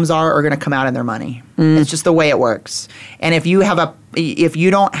problems are going to come out in their money. It's just the way it works. And if you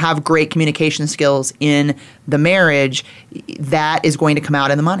don't have great communication skills in the marriage, that is going to come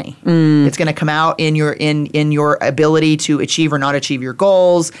out in the money. It's going to come out in your ability to achieve or not achieve your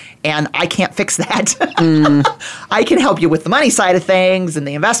goals. And I can't fix that. I can help you with the money side of things and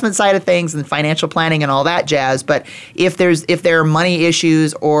the investment side of things and financial planning and all that jazz. But if there are money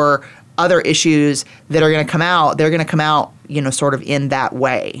issues or other issues that are going to come out, they're going to come out, you know, sort of in that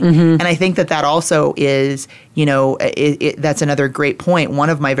way. And I think that also is, you know, that's another great point.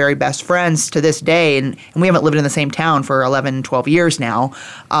 One of my very best friends to this day, and we haven't lived in the same town for 11, 12 years now,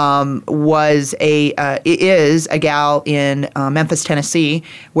 is a gal in Memphis, Tennessee,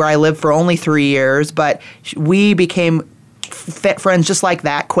 where I lived for only 3 years, but we became friends just like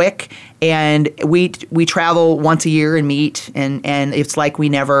that, quick, and we travel once a year and meet, and it's like we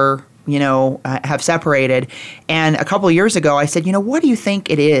never have separated. And a couple of years ago, I said, what do you think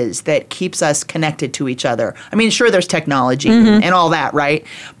it is that keeps us connected to each other? I mean, sure, there's technology and all that, right?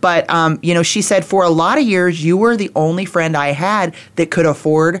 But, she said, for a lot of years, you were the only friend I had that could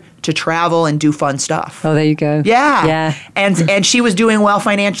afford to travel and do fun stuff. Oh, there you go. Yeah. And she was doing well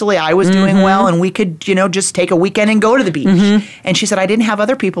financially. I was doing well. And we could, just take a weekend and go to the beach. And she said, I didn't have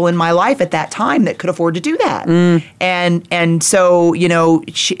other people in my life at that time that could afford to do that. And so,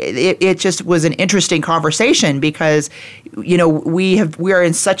 it just was an interesting conversation because, we are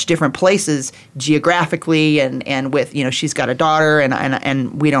in such different places geographically and with, she's got a daughter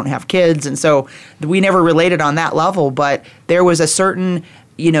and we don't have kids. And so we never related on that level, but there was a certain,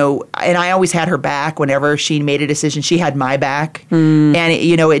 and I always had her back whenever she made a decision. She had my back. And,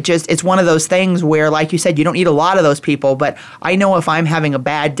 it's one of those things where, like you said, you don't need a lot of those people. But I know if I'm having a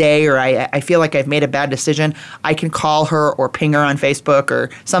bad day or I feel like I've made a bad decision, I can call her or ping her on Facebook or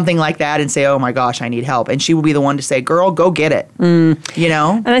something like that and say, oh, my gosh, I need help. And she will be the one to say, girl, go get it, And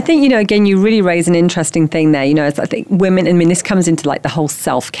I think, again, you really raise an interesting thing there. I think women, this comes into like the whole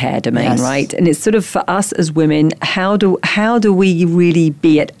self-care domain, right? And it's sort of for us as women, how do we really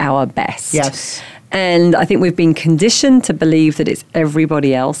be at our best? Yes. And I think we've been conditioned to believe that it's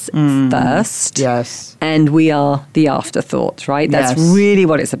everybody else first. Yes. And we are the afterthought, right? That's really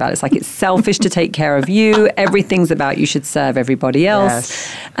what it's about. It's like it's selfish to take care of you. Everything's about you should serve everybody else.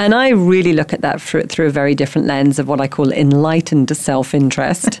 Yes. And I really look at that through a very different lens of what I call enlightened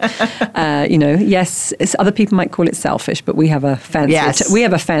self-interest. Yes, other people might call it selfish, but we have a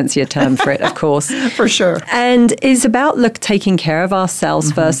fancier term for it, of course. For sure. And it's about taking care of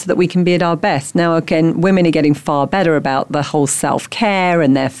ourselves first so that we can be at our best. Now, again, women are getting far better about the whole self-care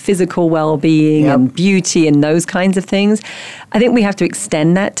and their physical well-being and beauty and those kinds of things. I think we have to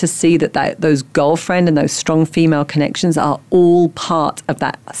extend that to see that those girlfriend and those strong female connections are all part of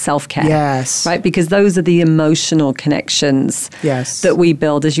that self-care. Yes. Right? Because those are the emotional connections that we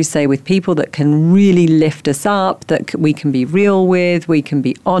build, as you say, with people that can really lift us up, that we can be real with, we can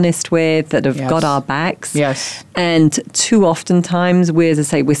be honest with, that have got our backs. Yes. And too often times, we're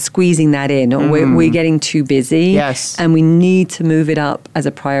squeezing that in, or we're getting too busy. Yes. And we need to move it up as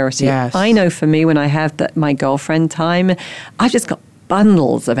a priority. Yes. I know for me, when I have my girlfriend time, I've just got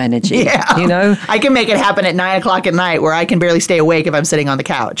bundles of energy. Yeah. I can make it happen at 9 o'clock at night where I can barely stay awake if I'm sitting on the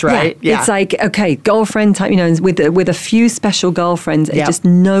couch, right? Yeah. It's like, okay, girlfriend time, with a few special girlfriends, I just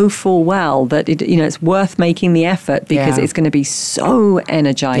know full well that it's worth making the effort because it's going to be so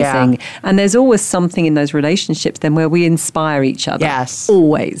energizing. Yeah. And there's always something in those relationships then where we inspire each other. Yes.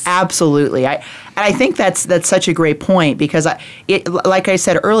 Always. Absolutely. I think that's such a great point because like I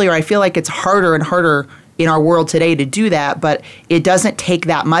said earlier, I feel like it's harder and harder in our world today to do that, but it doesn't take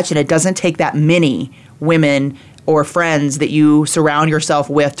that much and it doesn't take that many women or friends that you surround yourself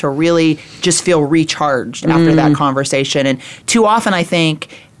with to really just feel recharged after that conversation. And too often I think,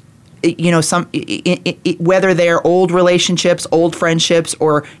 whether they're old relationships, old friendships,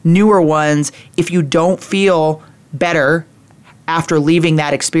 or newer ones, if you don't feel better after leaving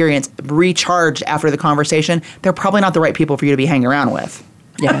that experience, recharged after the conversation, they're probably not the right people for you to be hanging around with.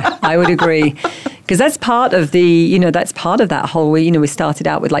 Yeah, I would agree. Because that's part of that whole, we started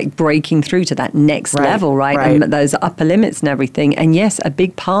out with like breaking through to that next level, right? And those upper limits and everything. And yes, a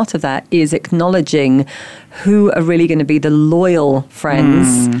big part of that is acknowledging who are really going to be the loyal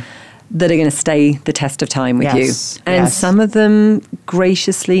friends that are going to stay the test of time with you. And some of them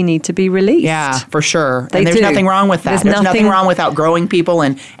graciously need to be released. Yeah, for sure. And there's nothing wrong with that. There's nothing wrong with outgrowing people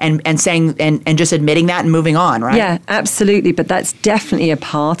and saying and just admitting that and moving on, right? Yeah, absolutely. But that's definitely a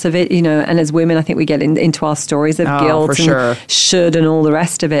part of it, and as women, I think we get into our stories of guilt and should and all the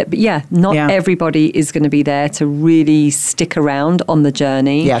rest of it. But not everybody is going to be there to really stick around on the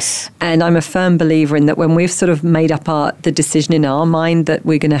journey. Yes. And I'm a firm believer in that when we've sort of made up the decision in our mind that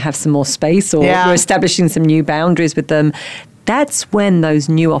we're going to have some more space or we're establishing some new boundaries with them, that's when those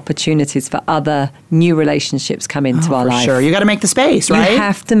new opportunities for other new relationships come into our life. Sure. You got to make the space, right? You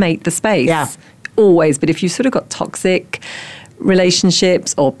have to make the space. Yeah. Always. But if you've sort of got toxic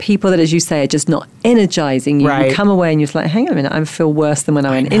relationships or people that, as you say, are just not energizing you, you come away and you're like, hang on a minute, I feel worse than when I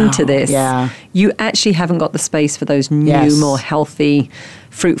went into this. Yeah. You actually haven't got the space for those new, more healthy,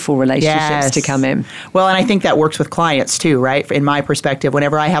 fruitful relationships to come in. Well, and I think that works with clients too, right? In my perspective,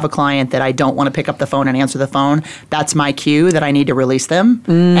 whenever I have a client that I don't want to pick up the phone and answer the phone, that's my cue that I need to release them.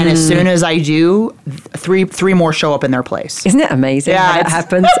 And as soon as I do, three more show up in their place. Isn't it amazing how that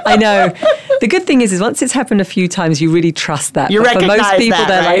happens? I know. The good thing is once it's happened a few times, you really trust that. You recognize for most people,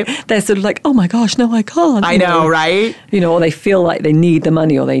 that, they're sort of like, oh my gosh, no, I can't. I know, right? Or they feel like they need the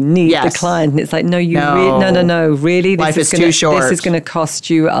money or they need the client. And it's like, no, really? This is too short. This is going to cost cost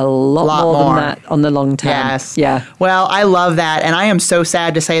you a lot more than that on the long term. Yes. Yeah. Well, I love that. And I am so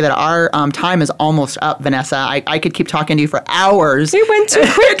sad to say that our time is almost up, Vanessa. I could keep talking to you for hours. It went too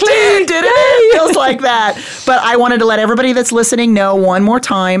quickly. Did it? Feels like that. But I wanted to let everybody that's listening know one more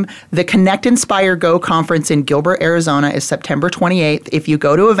time, the Connect, Inspire, Go conference in Gilbert, Arizona is September 28th. If you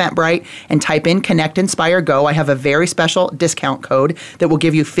go to Eventbrite and type in Connect, Inspire, Go, I have a very special discount code that will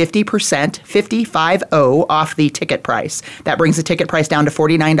give you 50%, 50 off the ticket price. That brings the ticket price down to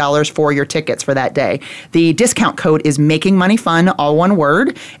 $49 for your tickets for that day. The discount code is Making Money Fun, all one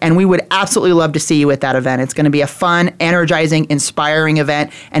word, and we would absolutely love to see you at that event. It's going to be a fun, energizing, inspiring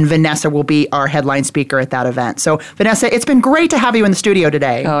event, and Vanessa will be our headline speaker at that event. So, Vanessa, it's been great to have you in the studio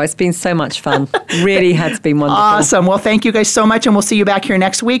today. Oh, it's been so much fun. Really has been wonderful. Awesome. Well, thank you guys so much, and we'll see you back here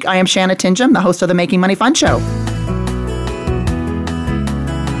next week. I am Shanna Tinjum, the host of the Making Money Fun Show.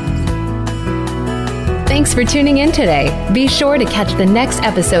 Thanks for tuning in today. Be sure to catch the next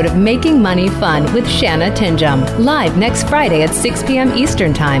episode of Making Money Fun with Shanna Tinjum, live next Friday at 6 p.m.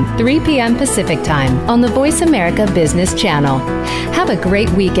 Eastern Time, 3 p.m. Pacific Time on the Voice America Business Channel. Have a great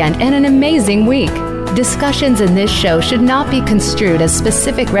weekend and an amazing week. Discussions in this show should not be construed as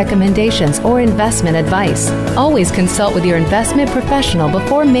specific recommendations or investment advice. Always consult with your investment professional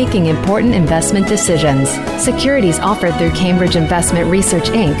before making important investment decisions. Securities offered through Cambridge Investment Research,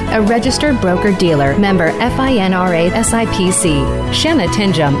 Inc., a registered broker-dealer, member FINRA SIPC. Shanna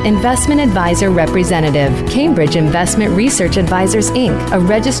Tinjum, Investment Advisor Representative, Cambridge Investment Research Advisors, Inc., a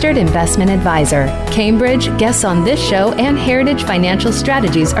registered investment advisor. Cambridge, guests on this show, and Heritage Financial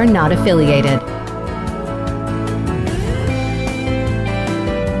Strategies are not affiliated.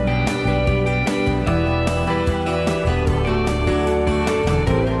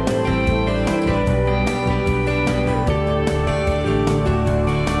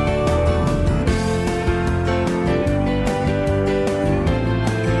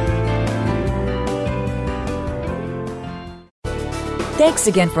 Thanks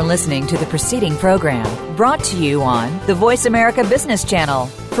again for listening to the preceding program, brought to you on the Voice America Business Channel.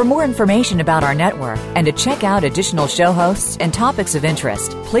 For more information about our network and to check out additional show hosts and topics of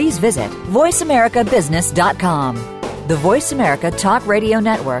interest, please visit voiceamericabusiness.com. The Voice America Talk Radio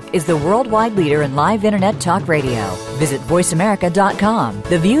Network is the worldwide leader in live Internet talk radio. Visit voiceamerica.com.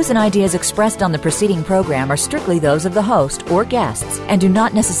 The views and ideas expressed on the preceding program are strictly those of the host or guests and do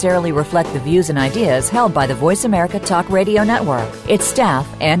not necessarily reflect the views and ideas held by the Voice America Talk Radio Network, its staff,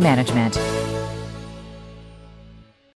 and management.